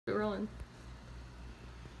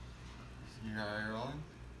You got it rolling?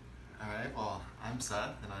 Alright, well, I'm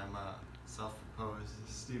Seth, and I'm a self-proposed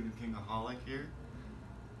Stephen King-aholic here.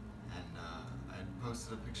 And I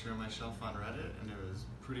posted a picture of my shelf on Reddit, and it was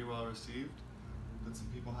pretty well received. But some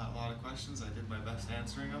people had a lot of questions. I did my best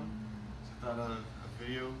answering them. So I thought a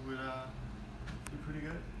video would be pretty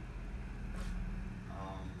good.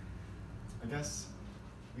 I guess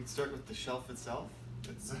we'd start with the shelf itself.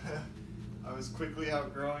 It's I was quickly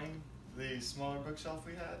outgrowing the smaller bookshelf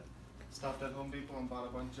we had. Stopped at Home Depot and bought a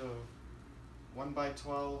bunch of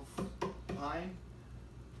 1x12 pine.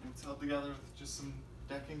 It's held together with just some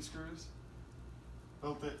decking screws.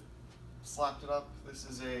 Built it, slapped it up. This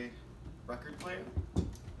is a record player.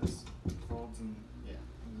 This folds and yeah,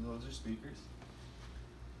 and those are speakers.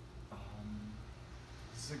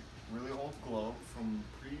 This is a really old globe from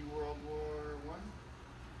pre-World War I.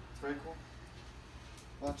 It's very cool.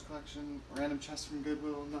 Watch collection, random chests from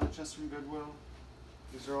Goodwill, not chests from Goodwill.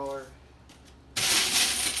 These are all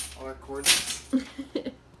our coordinates.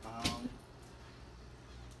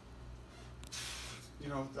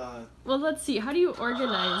 Well, let's see. How do you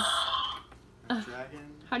organize?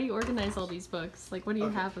 Dragon. How do you organize all these books? Like, what do you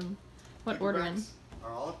have them? What order in?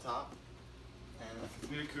 Are all up top. And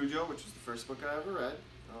Fifth Cujo, which was the first book I ever read.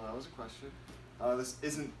 Oh, that was a question. This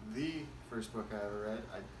isn't the first book I ever read.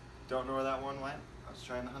 I don't know where that one went. I was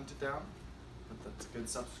trying to hunt it down, but that's a good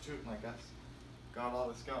substitute, and I guess got all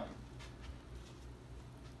this going.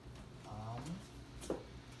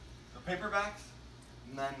 The paperbacks,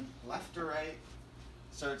 and then left to right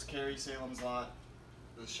starts Carrie, Salem's Lot,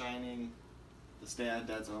 The Shining, The Stay at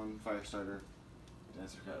Dead Zone, Firestarter,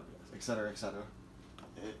 etc., etc.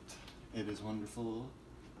 It is wonderful.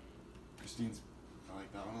 Christine's, I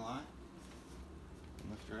like that one a lot.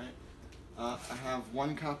 Left to right. I have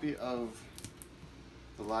one copy of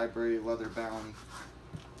the library leather-bound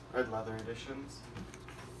red leather editions.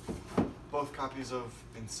 Both copies of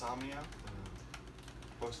Insomnia,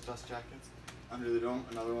 Ghost Dust Jackets, Under the Dome,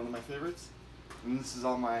 another one of my favorites. And this is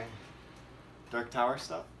all my Dark Tower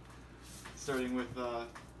stuff, starting with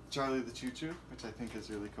Charlie the Choo Choo, which I think is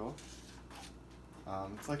really cool.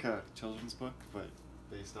 It's like a children's book, but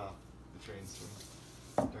based off the trains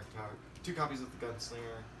from Dark Tower. 2 copies of The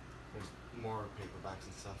Gunslinger. There's more paperbacks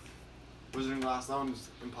and stuff. Wizarding Glass, that one was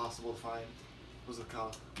impossible to find. What was it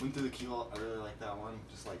called? Went Through the Keyhole. I really like that one,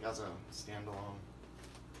 just like as a standalone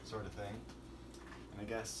sort of thing. And I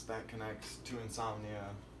guess that connects to Insomnia,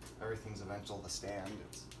 Everything's Eventual, The Stand.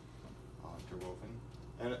 It's all interwoven.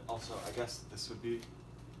 And also, I guess this would be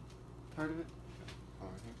part of it.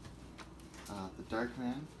 Over here. The Dark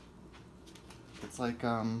Man. It's like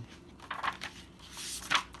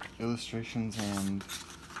illustrations and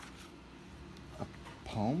a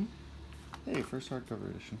poem. Hey, first hardcover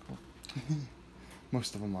edition, cool.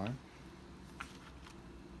 Most of them are.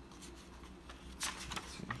 Let's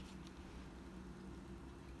see.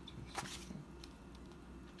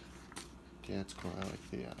 Yeah, it's cool. I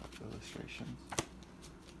like the illustrations.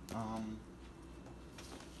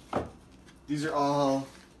 These are all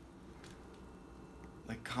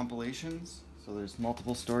like compilations, so there's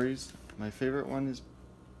multiple stories. My favorite one is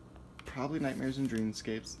probably Nightmares and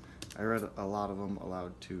Dreamscapes. I read a lot of them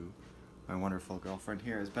aloud to my wonderful girlfriend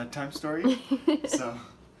here as bedtime story. So,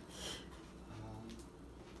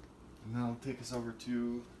 and then I'll take us over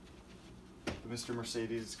to the Mr.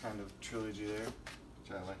 Mercedes kind of trilogy there,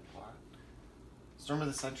 which I like a lot. Storm of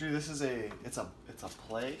the Century. This is it's a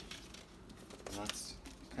play. And that's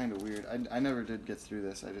kind of weird. I never did get through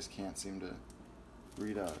this. I just can't seem to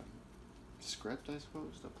read a script, I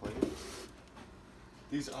suppose, to play.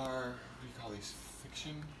 These are, what do you call these?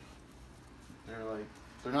 Fiction?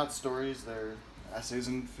 They're not stories, they're essays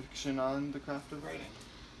in fiction on the craft of writing.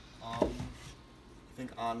 I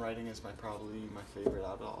think On Writing is probably my favorite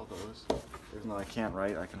out of all those. Even though I can't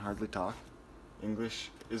write, I can hardly talk. English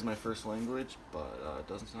is my first language, but it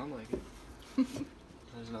doesn't sound like it.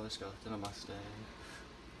 There's another skeleton, a Mustang.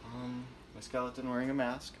 My skeleton wearing a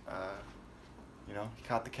mask. You know, he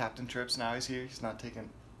caught the captain trips, now he's here. He's not taking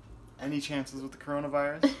any chances with the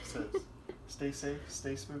coronavirus. He says, stay safe,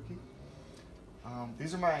 stay spooky.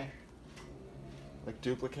 These are my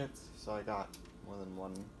duplicates, so I got more than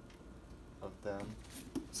one of them.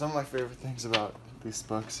 Some of my favorite things about these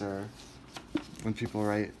books are when people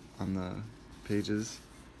write on the pages.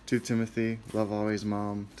 To Timothy, love always,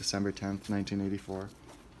 Mom, December 10th, 1984.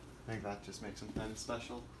 I think that just makes them kind of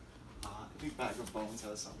special. I think Bag of Bones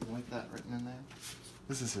has something like that written in there.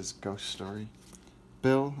 This is his ghost story.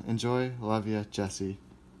 Bill, enjoy, love ya, Jesse,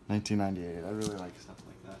 1998. I really like stuff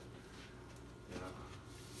like that. You know,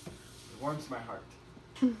 it warms my heart.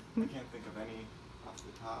 I can't think of any off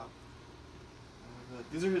the top.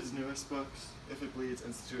 These are his newest books. If It Bleeds,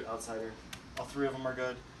 Institute, Outsider. All three of them are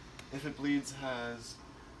good. If It Bleeds has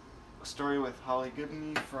a story with Holly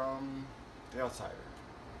Gibney from The Outsider.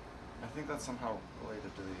 I think that's somehow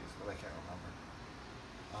related to these, but I can't remember.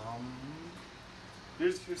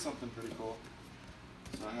 Here's something pretty cool.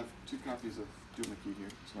 So I have 2 copies of Doomickey here.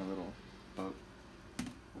 It's my little boat.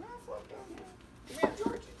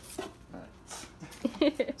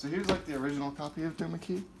 Alright. So here's like the original copy of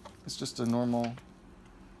Doomickey. It's just a normal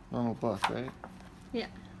book, right? Yeah.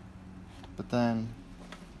 But then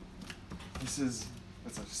it's a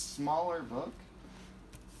smaller book.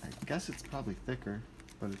 I guess it's probably thicker,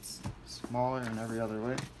 but it's smaller in every other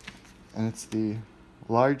way. And it's the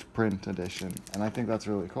large print edition, and I think that's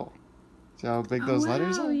really cool. See how big those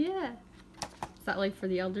letters are? Oh, yeah. Is that like for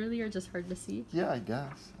the elderly or just hard to see? Yeah, I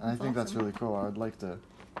guess. And I think that's really cool. I would like to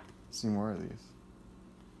see more of these.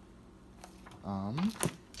 Moving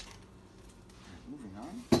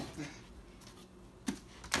on.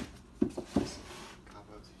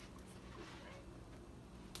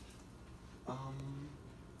 Oh,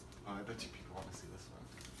 I bet you people want to see this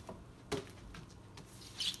one.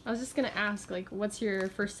 I was just gonna ask, like, what's your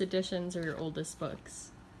first editions or your oldest books?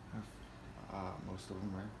 Most of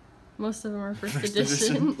them are. Most of them are first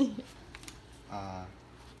edition.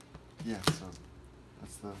 Yeah, so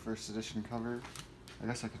that's the first edition cover. I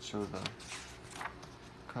guess I could show the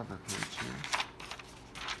cover page here.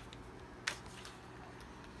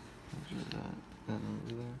 Measure that over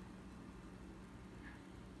there.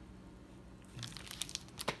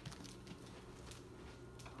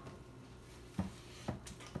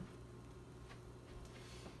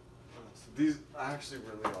 These, I actually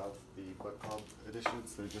really love the book club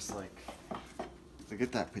editions. They're just like, they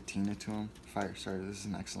get that patina to them. Firestarter, this is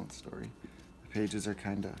an excellent story. The pages are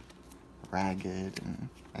kind of ragged, and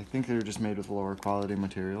I think they're just made with lower quality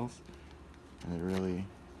materials, and it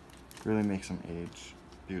really makes them age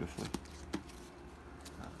beautifully.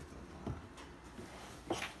 I like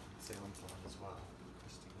that. Salem Salon as well.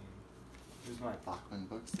 Christine. Here's my Bachman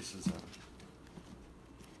books. This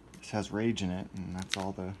has rage in it, and that's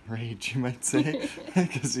all the rage, you might say,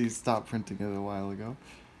 because he stopped printing it a while ago.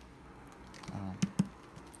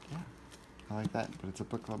 Yeah, I like that, but it's a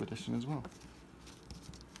book club edition as well.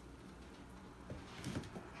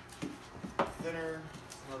 Thinner,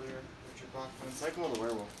 another Richard Bachman. Cycle of the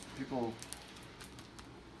Werewolf. People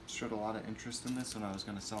showed a lot of interest in this when I was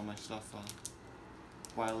going to sell my stuff a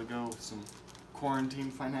while ago with some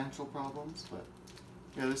quarantine financial problems, but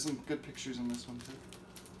yeah, there's some good pictures in this one too.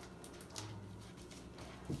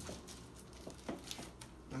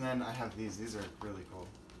 And then I have these. These are really cool.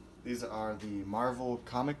 These are the Marvel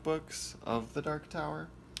comic books of the Dark Tower.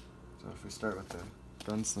 So if we start with the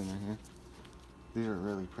Gunslinger here, these are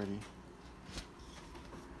really pretty.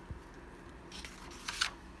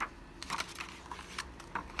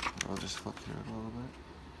 I'll just flip through it a little bit.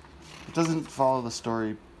 It doesn't follow the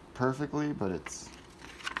story perfectly, but it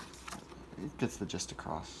gets the gist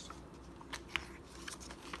across.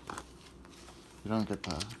 You don't get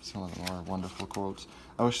some of the more wonderful quotes.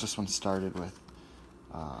 I wish this one started with,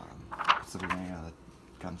 what's the beginning of the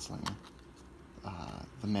Gunslinger?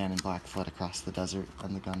 The man in black fled across the desert,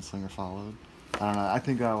 and the gunslinger followed. I don't know, I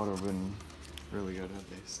think that would have been really good if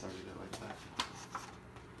they started it like that.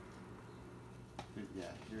 But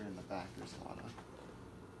yeah, here in the back there's a lot of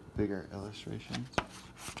bigger illustrations.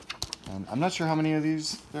 And I'm not sure how many of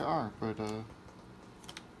these there are, but they're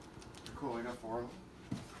cool. I got 4 of them.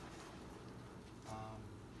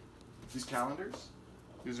 These calendars,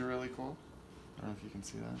 these are really cool. I don't know if you can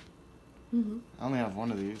see that. Mm-hmm. I only have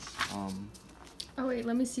one of these. Oh wait,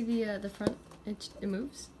 let me see the front. It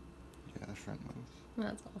moves? Yeah, the front moves. Oh,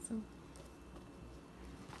 that's awesome.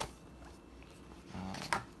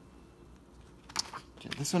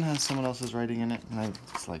 Yeah, this one has someone else's writing in it, and I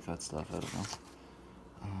just like that stuff. I don't know.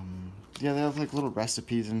 Yeah, they have like little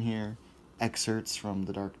recipes in here, excerpts from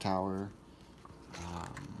the Dark Tower,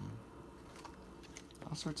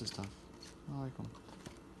 all sorts of stuff. I like them.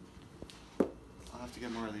 I'll have to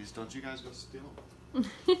get more of these. Don't you guys go steal them?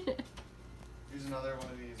 Here's another one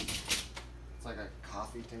of these. It's like a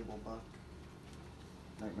coffee table book.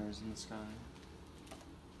 Nightmares in the Sky.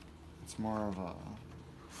 It's more of a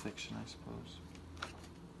fiction, I suppose.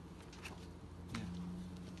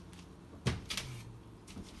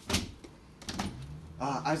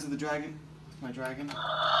 Yeah. Eyes of the Dragon. My dragon.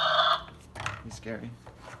 He's scary.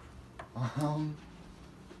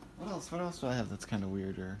 What else? What else do I have that's kind of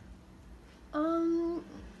weirder?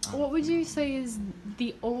 What would you say is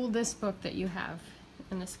the oldest book that you have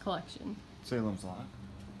in this collection? Salem's Lot.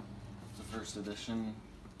 It's the first edition.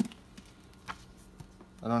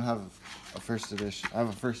 I don't have a first edition. I have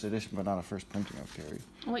a first edition, but not a first printing of Carrie.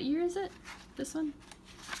 What year is it? This one?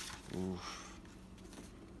 Oof.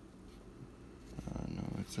 No,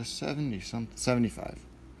 it's a 70-something. 75.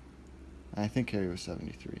 I think Carrie was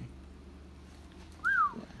 73.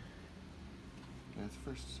 Yeah. That's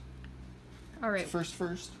first. All right. First.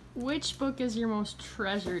 Which book is your most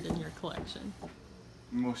treasured in your collection?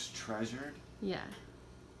 Most treasured? Yeah.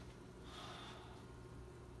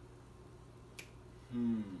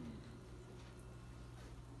 If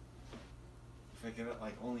I could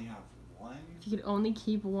like only have one? If you could only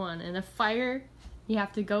keep one, and a fire, you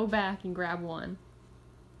have to go back and grab one.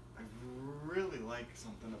 I really like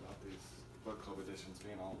something about these book club editions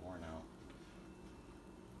being all worn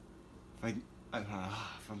out.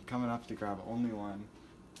 If I'm coming up to grab only one,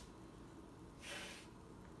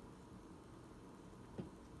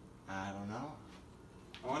 I don't know.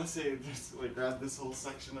 I want to say just like grab this whole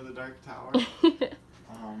section of the Dark Tower.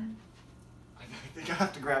 I think I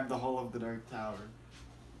have to grab the whole of the Dark Tower.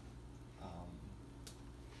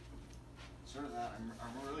 Sort of that. I'm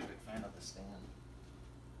a really big fan of the stand,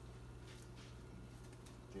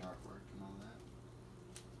 the artwork and all that.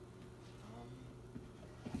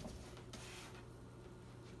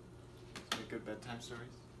 Any good bedtime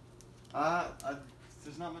stories?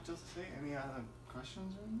 There's not much else to say. Any other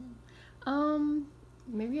questions or anything?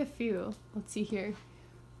 Maybe a few. Let's see here.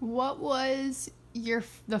 What was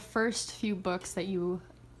the first few books that you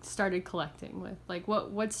started collecting with? Like,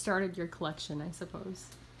 what started your collection, I suppose?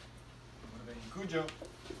 Cujo.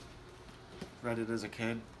 Read it as a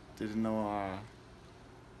kid. Didn't know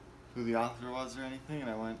who the author was or anything, and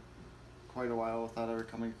I went quite a while without ever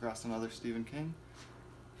coming across another Stephen King.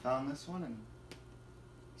 Found this one and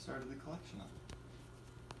started the collection of it.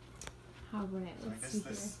 All right, So let's I see guess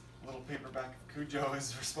this here. little paperback of Cujo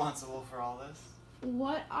is responsible for all this.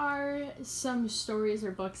 What are some stories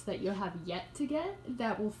or books that you have yet to get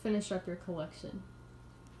that will finish up your collection?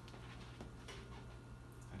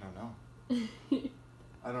 I don't know.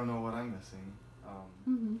 I don't know what I'm missing.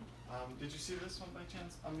 Did you see this one by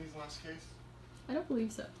chance? Omni's Last Case? I don't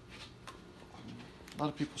believe so. A lot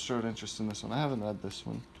of people showed interest in this one. I haven't read this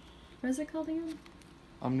one. What is it called again?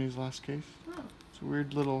 Omni's Last Case? Oh. It's a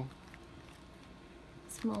weird little...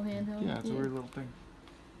 Small handheld? Yeah, it's a weird little thing.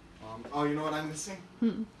 Oh, you know what I'm missing?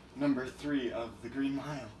 Number 3 of The Green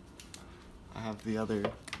Mile. I have the other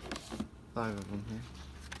 5 of them here.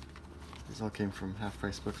 These all came from Half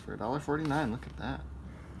Price Books for $1.49. Look at that.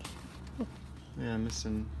 Yeah, I'm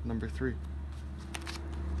missing number 3.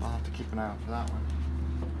 I'll have to keep an eye out for that one.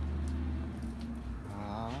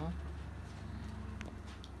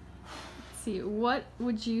 Let's see, what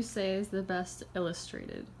would you say is the best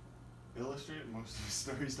illustrated? Illustrated? Most of the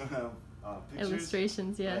stories don't have pictures.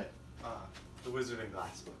 Illustrations, yeah. But, the Wizard and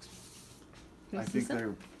Glass books. I This think is it?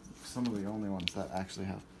 they're some of the only ones that actually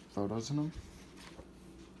have photos in them.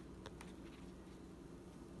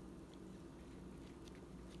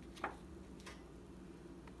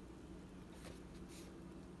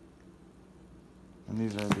 And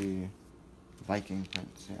these are the Viking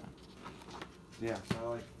prints, yeah. Yeah, so I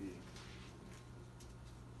like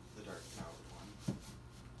the Dark Tower one.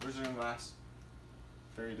 Wizard and Glass,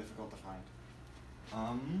 very difficult to find.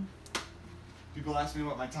 People ask me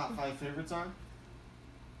what my top 5 favorites are.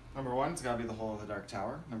 Number 1's gotta be The Whole of the Dark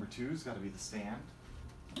Tower. Number 2's gotta be The Stand.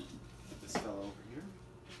 This fellow over here.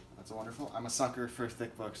 That's wonderful. I'm a sucker for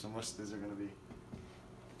thick books, so most of these are gonna be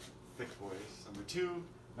thick boys. Number 2.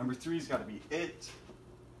 Number 3's gotta be It.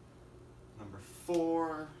 Number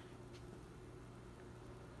 4.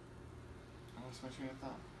 I lost my train of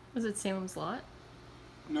thought. Was it Salem's Lot?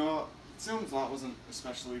 No, Salem's Lot wasn't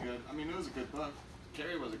especially good. I mean, it was a good book.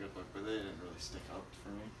 Carrie was a good book, but they didn't really stick out for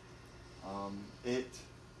me. It is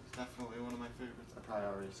definitely one of my favorites. I probably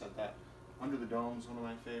already said that. Under the Dome's one of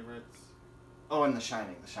my favorites. Oh, and The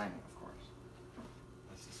Shining. The Shining, of course.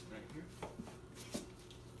 That's this right here.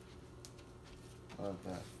 I love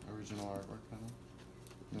that original artwork on it.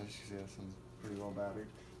 As you can see, this one's pretty well battered.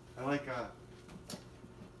 I like a lot.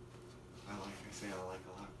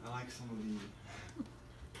 I like some of the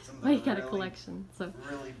Well, you got a really, collection, so.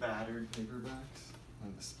 really battered paperbacks.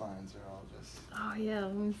 And the spines are all just... Oh yeah,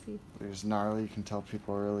 let me see. They're just gnarly. You can tell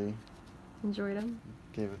people really Enjoyed them?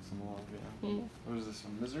 gave it some love, yeah. Yeah. What is this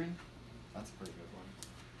one? Misery? That's a pretty good one.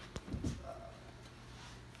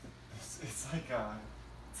 It's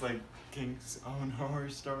like King's own horror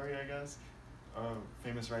story, I guess. A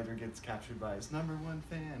famous writer gets captured by his #1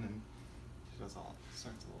 fan, and she does all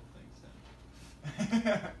sorts of little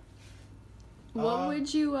things. What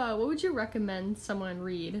would you recommend someone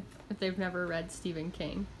read if they've never read Stephen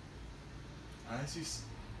King? I guess you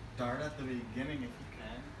start at the beginning if you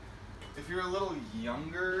can. you're a little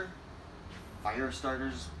younger,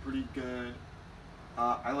 Firestarter's pretty good.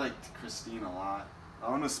 I liked Christine a lot. That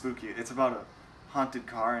one was spooky. It's about a haunted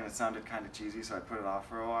car, and it sounded kind of cheesy, so I put it off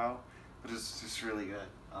for a while. But it's just really good.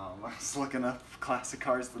 I was looking up classic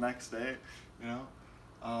cars the next day, you know.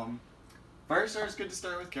 Firestar's good to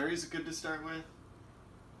start with. Carrie's good to start with.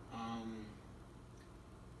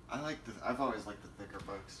 I've always liked the thicker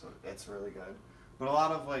books, so it's really good. But a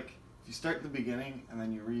lot of if you start at the beginning and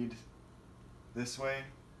then you read this way,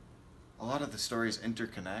 a lot of the stories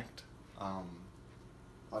interconnect. A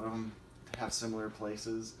lot of them have similar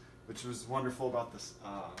places, which was wonderful about this,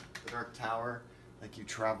 the Dark Tower. Like you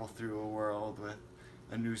travel through a world with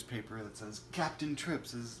a newspaper that says Captain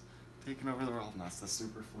Trips is taking over the world, and that's the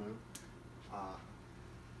super flu.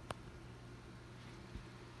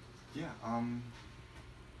 Yeah, I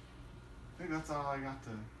think that's all I got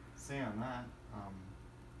to say on that.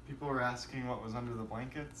 People were asking what was under the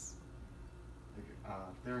blankets.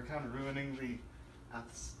 They were kind of ruining the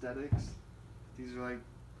aesthetics. These are like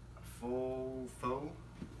faux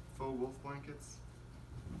wolf blankets.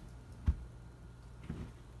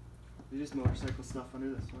 There's just motorcycle stuff under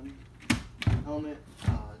this one. Helmet,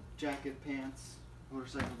 jacket, pants,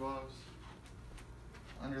 motorcycle gloves.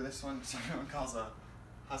 Under this one, someone calls a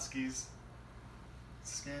husky's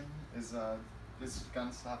skin is this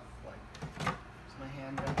gun stuff. It's my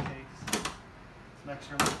handgun case. Some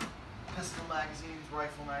extra pistol magazines,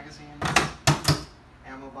 rifle magazines,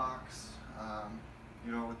 ammo box.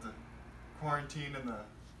 With the quarantine and the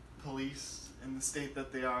police in the state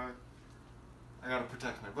that they are, I gotta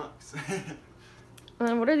protect my books.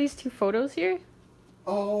 What are these 2 photos here?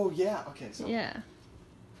 Oh yeah. Okay. So yeah.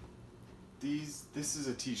 This is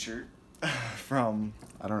a T-shirt from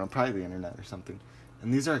I don't know, probably the internet or something,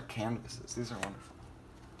 and these are canvases. These are wonderful.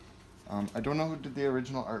 I don't know who did the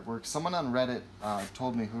original artwork. Someone on Reddit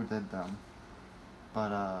told me who did them,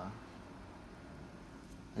 but I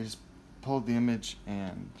just pulled the image,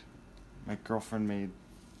 and my girlfriend made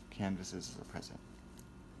canvases as a present.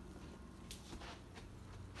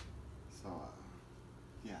 So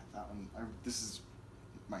yeah, that one. This is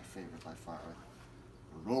my favorite by far.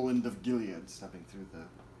 Roland of Gilead stepping through the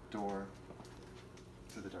door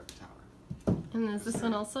to the Dark Tower. And is this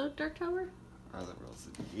one also Dark Tower?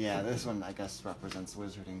 Yeah, this one I guess represents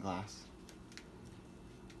wizarding glass.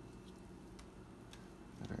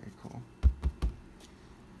 Very cool.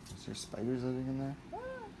 Is there spiders living in there?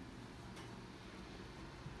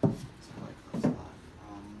 So I like those a lot.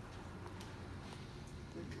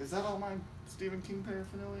 Is that all my Stephen King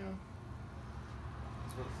paraphernalia?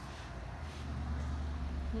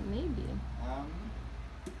 It may be. My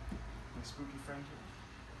spooky friend here.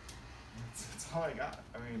 That's all I got.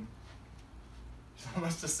 I mean, there's not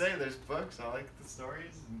much to say. There's books. I like the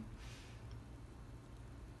stories. And,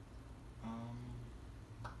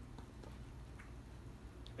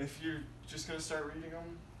 if you're just gonna start reading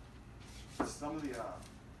them, some of the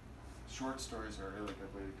short stories are a really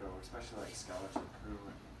good way to go, especially like Skeleton Crew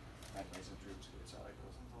and Nightmares and Dream Suits. I like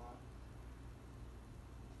those ones a lot.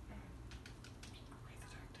 Read the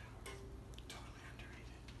Dark Tower. Totally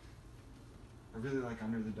underrated. I really like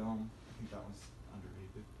Under the Dome. I think that was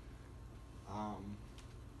underrated.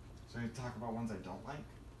 So you talk about ones I don't like?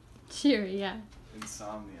 Sure, yeah.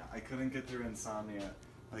 Insomnia. I couldn't get through Insomnia.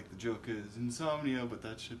 Like the joke is insomnia, but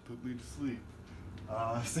that should put me to sleep.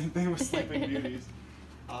 Same thing with Sleeping Beauties.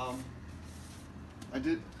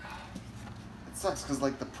 It sucks because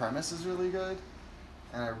the premise is really good,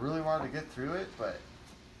 and I really wanted to get through it, but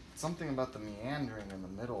something about the meandering in the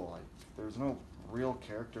middle, there was no real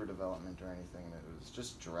character development or anything, and it was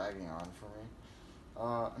just dragging on for me.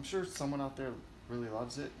 I'm sure someone out there really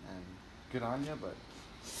loves it, and good on you, but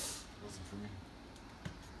it wasn't for me.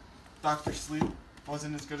 Dr. Sleep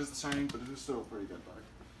wasn't as good as The Shining, but it was still a pretty good book.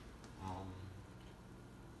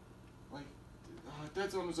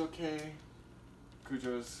 Dead Zone was okay.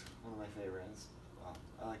 Cujo's one of my favorites.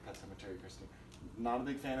 I like Pet Sematary Christine. Not a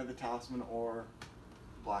big fan of The Talisman or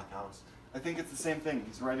Black House. I think it's the same thing.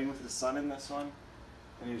 He's writing with his son in this one,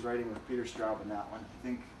 and he's writing with Peter Straub in that one. I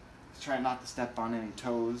think he's trying not to step on any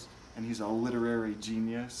toes, and he's a literary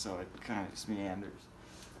genius, so it kind of just meanders.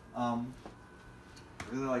 I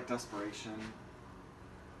really like Desperation.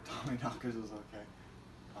 Tommy Knockers was okay.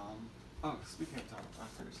 Speaking of Tommy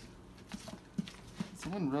Knockers,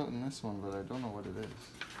 someone wrote in this one, but I don't know what it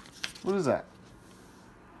is. What is that?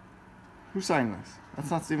 Who signed this? That's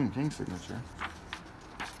not Stephen King's signature.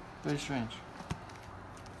 Very strange.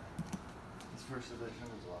 It's first edition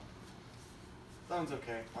as well. That one's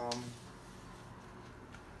okay.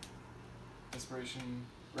 Desperation.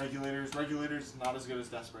 Regulators. Regulators not as good as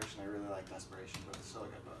Desperation. I really like Desperation, but it's still a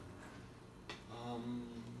good book.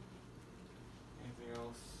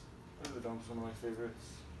 was one of my favorites.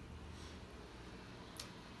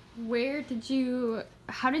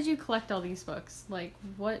 How did you collect all these books? Like,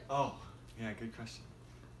 what? Oh, yeah, good question.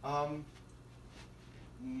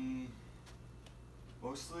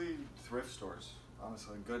 Mostly thrift stores,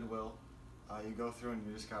 honestly. Goodwill. You go through and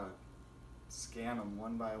you just gotta scan them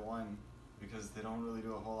one by one because they don't really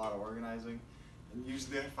do a whole lot of organizing. And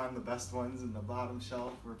usually I find the best ones in the bottom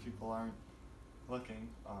shelf where people aren't looking.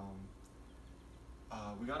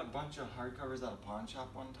 We got a bunch of hardcovers at a pawn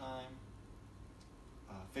shop one time.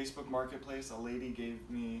 Facebook Marketplace, a lady gave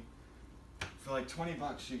me, for like 20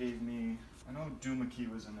 bucks, she gave me, I know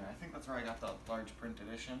Doohickey was in there. I think that's where I got the large print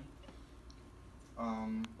edition.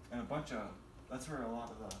 And a bunch of, that's where a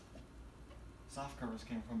lot of the soft covers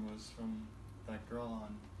came from, was from that girl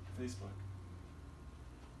on Facebook.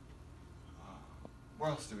 Where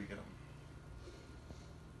else do we get them?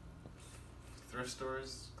 Thrift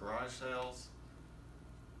stores, garage sales.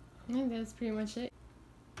 I think that's pretty much it.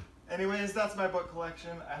 Anyways, that's my book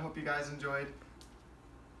collection. I hope you guys enjoyed.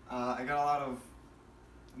 I got a lot of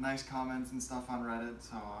nice comments and stuff on Reddit,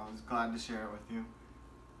 so I was glad to share it with you.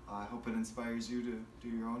 I hope it inspires you to do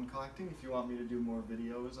your own collecting. If you want me to do more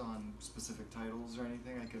videos on specific titles or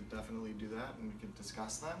anything, I could definitely do that and we could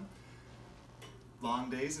discuss them. Long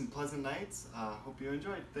days and pleasant nights. Hope you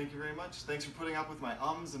enjoyed. Thank you very much. Thanks for putting up with my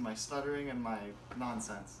ums and my stuttering and my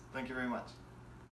nonsense. Thank you very much.